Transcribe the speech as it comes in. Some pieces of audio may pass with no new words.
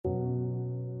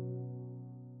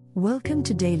Welcome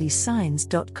to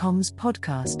dailysigns.com's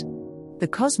podcast. The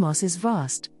cosmos is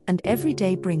vast, and every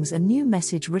day brings a new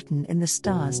message written in the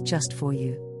stars just for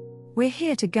you. We're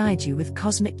here to guide you with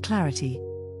cosmic clarity.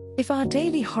 If our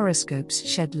daily horoscopes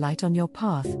shed light on your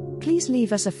path, please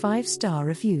leave us a 5-star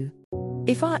review.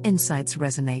 If our insights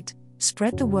resonate,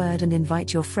 spread the word and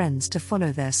invite your friends to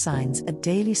follow their signs at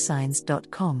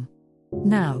dailysigns.com.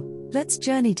 Now, let's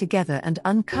journey together and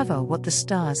uncover what the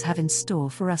stars have in store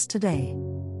for us today.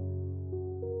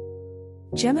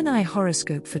 Gemini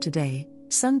horoscope for today,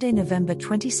 Sunday, November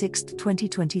 26,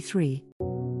 2023.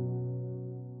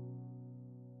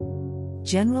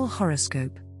 General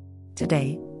horoscope.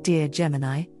 Today, dear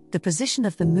Gemini, the position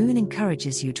of the moon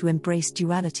encourages you to embrace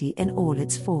duality in all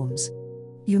its forms.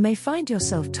 You may find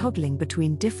yourself toggling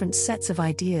between different sets of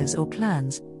ideas or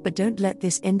plans, but don't let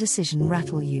this indecision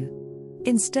rattle you.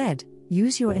 Instead,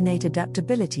 use your innate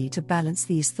adaptability to balance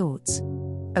these thoughts.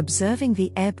 Observing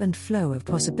the ebb and flow of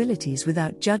possibilities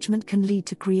without judgment can lead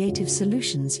to creative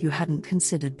solutions you hadn't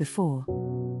considered before.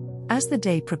 As the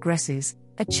day progresses,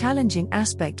 a challenging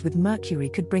aspect with Mercury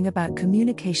could bring about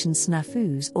communication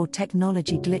snafus or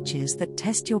technology glitches that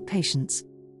test your patience.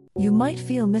 You might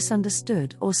feel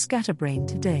misunderstood or scatterbrained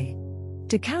today.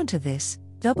 To counter this,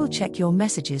 double-check your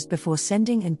messages before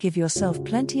sending and give yourself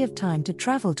plenty of time to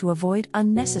travel to avoid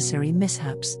unnecessary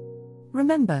mishaps.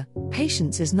 Remember,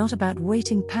 patience is not about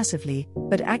waiting passively,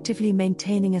 but actively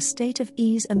maintaining a state of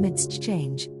ease amidst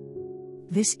change.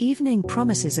 This evening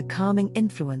promises a calming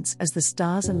influence as the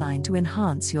stars align to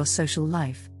enhance your social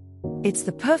life. It's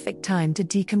the perfect time to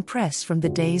decompress from the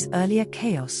day's earlier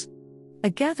chaos. A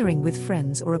gathering with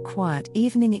friends or a quiet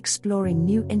evening exploring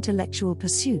new intellectual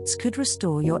pursuits could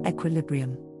restore your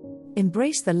equilibrium.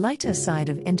 Embrace the lighter side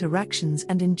of interactions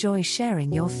and enjoy sharing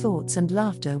your thoughts and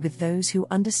laughter with those who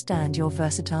understand your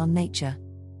versatile nature.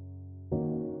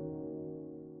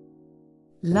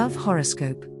 Love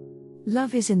horoscope.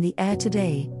 Love is in the air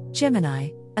today, Gemini,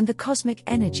 and the cosmic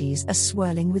energies are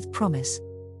swirling with promise.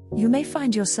 You may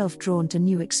find yourself drawn to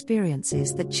new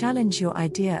experiences that challenge your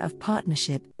idea of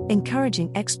partnership,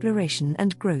 encouraging exploration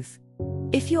and growth.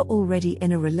 If you're already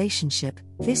in a relationship,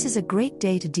 this is a great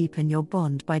day to deepen your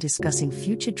bond by discussing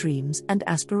future dreams and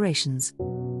aspirations.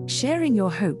 Sharing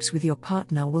your hopes with your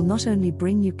partner will not only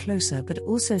bring you closer but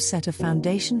also set a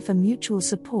foundation for mutual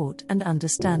support and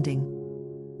understanding.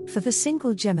 For the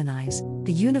single Geminis,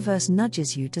 the universe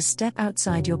nudges you to step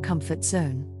outside your comfort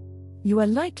zone. You are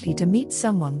likely to meet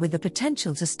someone with the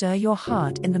potential to stir your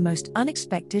heart in the most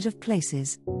unexpected of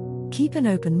places. Keep an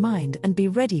open mind and be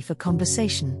ready for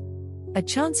conversation. A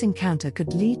chance encounter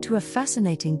could lead to a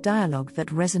fascinating dialogue that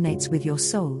resonates with your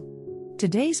soul.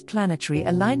 Today's planetary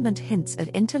alignment hints at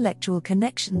intellectual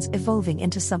connections evolving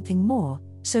into something more,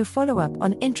 so follow up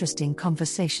on interesting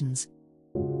conversations.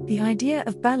 The idea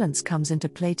of balance comes into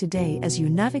play today as you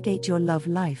navigate your love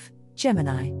life,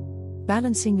 Gemini.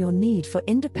 Balancing your need for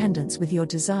independence with your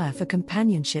desire for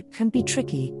companionship can be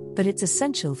tricky, but it's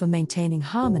essential for maintaining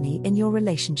harmony in your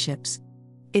relationships.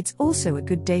 It's also a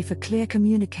good day for clear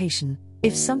communication.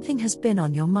 If something has been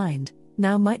on your mind,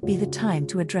 now might be the time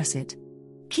to address it.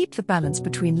 Keep the balance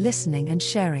between listening and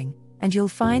sharing, and you'll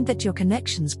find that your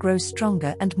connections grow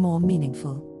stronger and more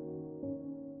meaningful.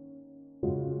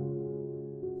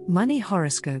 Money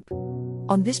horoscope.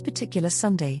 On this particular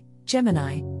Sunday,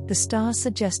 Gemini, the stars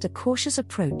suggest a cautious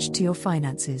approach to your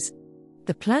finances.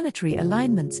 The planetary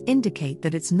alignments indicate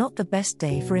that it's not the best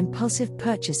day for impulsive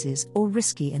purchases or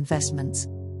risky investments.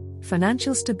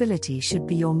 Financial stability should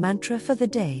be your mantra for the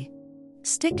day.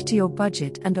 Stick to your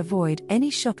budget and avoid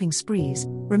any shopping sprees.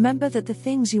 Remember that the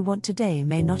things you want today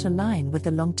may not align with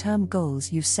the long-term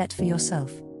goals you've set for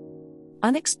yourself.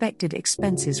 Unexpected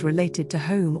expenses related to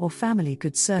home or family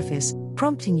could surface,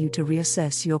 prompting you to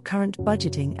reassess your current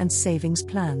budgeting and savings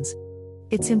plans.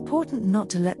 It's important not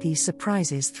to let these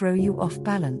surprises throw you off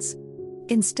balance.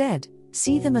 Instead,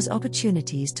 see them as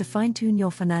opportunities to fine-tune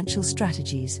your financial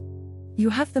strategies. You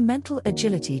have the mental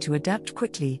agility to adapt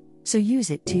quickly, so use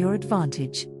it to your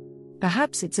advantage.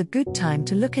 Perhaps it's a good time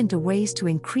to look into ways to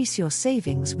increase your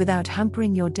savings without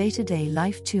hampering your day-to-day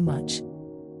life too much.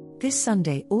 This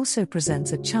Sunday also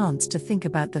presents a chance to think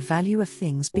about the value of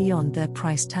things beyond their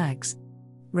price tags.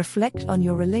 Reflect on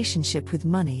your relationship with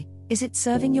money. Is it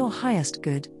serving your highest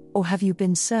good, or have you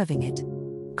been serving it?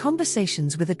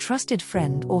 Conversations with a trusted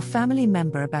friend or family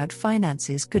member about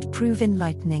finances could prove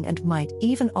enlightening and might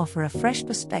even offer a fresh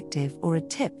perspective or a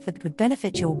tip that would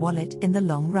benefit your wallet in the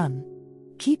long run.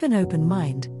 Keep an open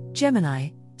mind, Gemini.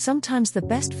 Sometimes the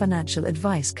best financial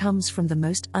advice comes from the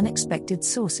most unexpected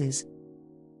sources.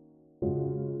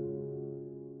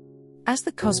 As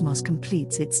the cosmos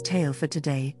completes its tale for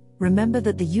today, Remember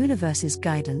that the universe's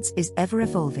guidance is ever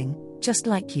evolving, just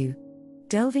like you.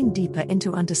 Delving deeper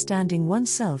into understanding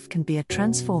oneself can be a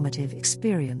transformative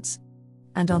experience.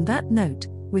 And on that note,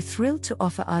 we're thrilled to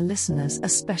offer our listeners a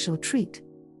special treat.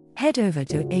 Head over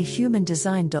to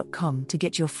ahumandesign.com to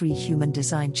get your free human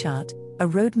design chart, a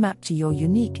roadmap to your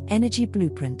unique energy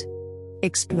blueprint.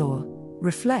 Explore,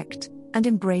 reflect, and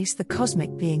embrace the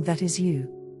cosmic being that is you.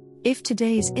 If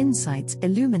today's insights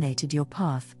illuminated your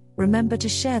path, remember to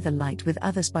share the light with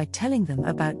others by telling them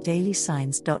about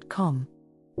dailysigns.com.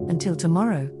 Until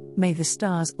tomorrow, may the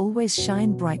stars always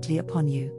shine brightly upon you.